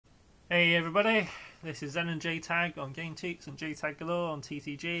Hey everybody, this is Zen and JTag on Game Cheats and JTag Galore on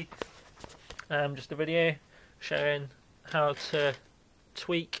TTG. Just a video showing how to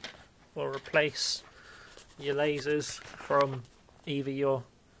tweak or replace your lasers from either your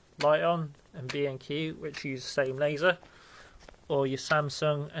LiteOn and BenQ, which use the same laser, or your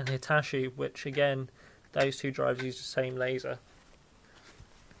Samsung and Hitachi, which again, those two drives use the same laser.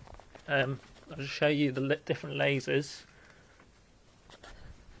 I'll just show you the different lasers.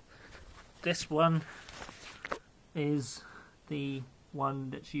 This one is the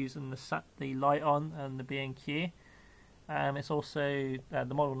one that's using the LiteOn and the BenQ. It's also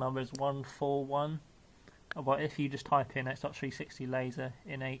the model number is 141. But if you just type in Xbox 360 laser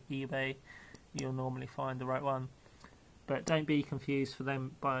in eBay, you'll normally find the right one. But don't be confused for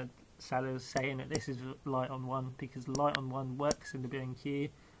them by sellers saying that this is LiteOn one, because the LiteOn one works in the BenQ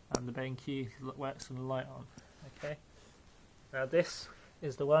and the BenQ works in the LiteOn. Okay. Now this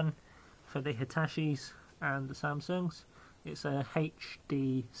is the one for the Hitachis and the Samsungs. It's a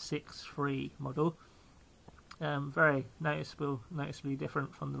HD63 model. Very noticeably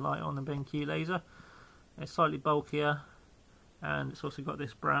different from the LiteOn and BenQ laser. It's slightly bulkier, and it's also got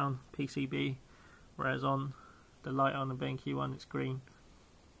this brown PCB, whereas on the LiteOn and BenQ one it's green.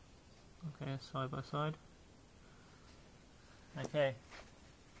 Okay, side by side. Okay,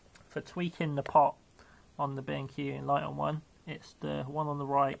 for tweaking the pot on the BenQ and LiteOn one, it's the one on the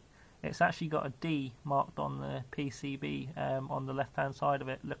right. It's actually got a D marked on the PCB on the left hand side of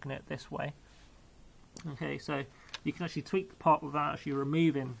it, looking at it this way. Okay, so you can actually tweak the pot without actually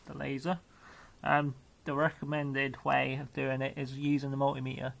removing the laser. The recommended way of doing it is using the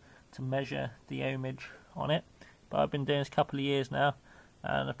multimeter to measure the ohmage on it. But I've been doing this a couple of years now,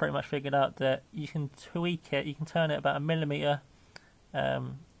 and I've pretty much figured out that you can tweak it, you can turn it about 1 millimeter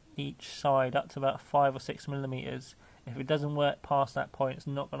each side up to about 5 or 6 millimeters. If it doesn't work past that point, it's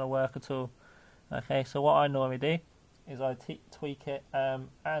not going to work at all. Okay, so what I normally do is I tweak it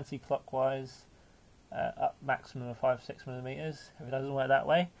anti-clockwise up maximum of 5 or 6 millimeters. If it doesn't work that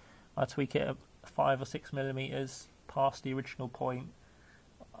way, I tweak it 5 or 6 millimeters past the original point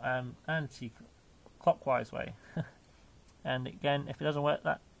anti-clockwise way. And again, if it doesn't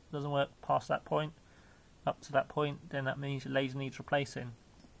work past that point, up to that point, then that means your laser needs replacing.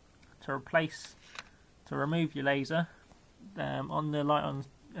 To remove your laser, on the LiteOn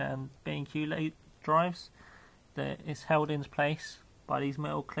BenQ drives, it's held into place by these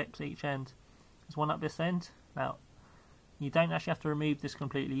metal clips each end. There's one up this end. Now, you don't actually have to remove this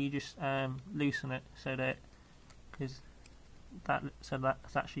completely. You just loosen it so that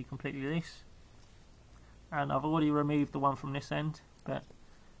that's actually completely loose. And I've already removed the one from this end, but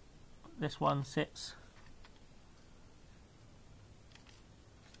this one sits.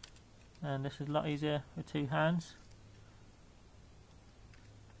 And this is a lot easier with two hands.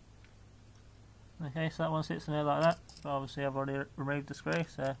 Okay, so that one sits in there like that. But obviously I've already removed the screw,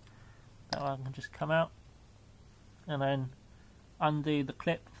 so that one can just come out. And then undo the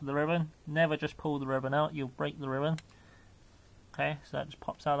clip for the ribbon. Never just pull the ribbon out, you'll break the ribbon. Okay, so that just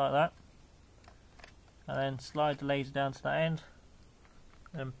pops out like that. And then slide the laser down to that end.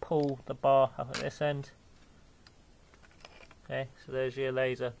 And pull the bar up at this end. Okay, so there's your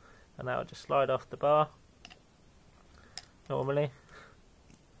laser. And that will just slide off the bar normally.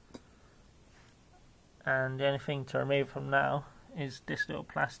 And the only thing to remove from now is this little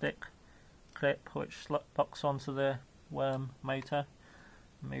plastic clip which locks onto the worm motor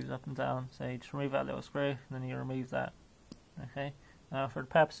and moves up and down. So you just remove that little screw and then you remove that. Okay. Now for the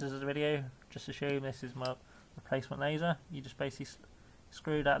purposes of the video, just assume this is my replacement laser. You just basically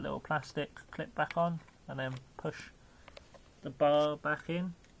screw that little plastic clip back on and then push the bar back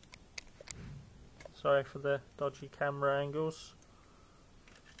in. Sorry for the dodgy camera angles.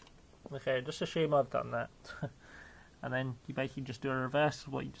 Okay, just assume I've done that. And then you basically just do a reverse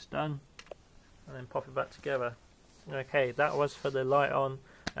of what you just done and then pop it back together. Okay, that was for the LiteOn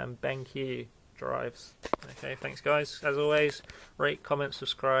and BenQ drives. Okay, thanks guys. As always, rate, comment,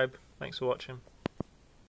 subscribe. Thanks for watching.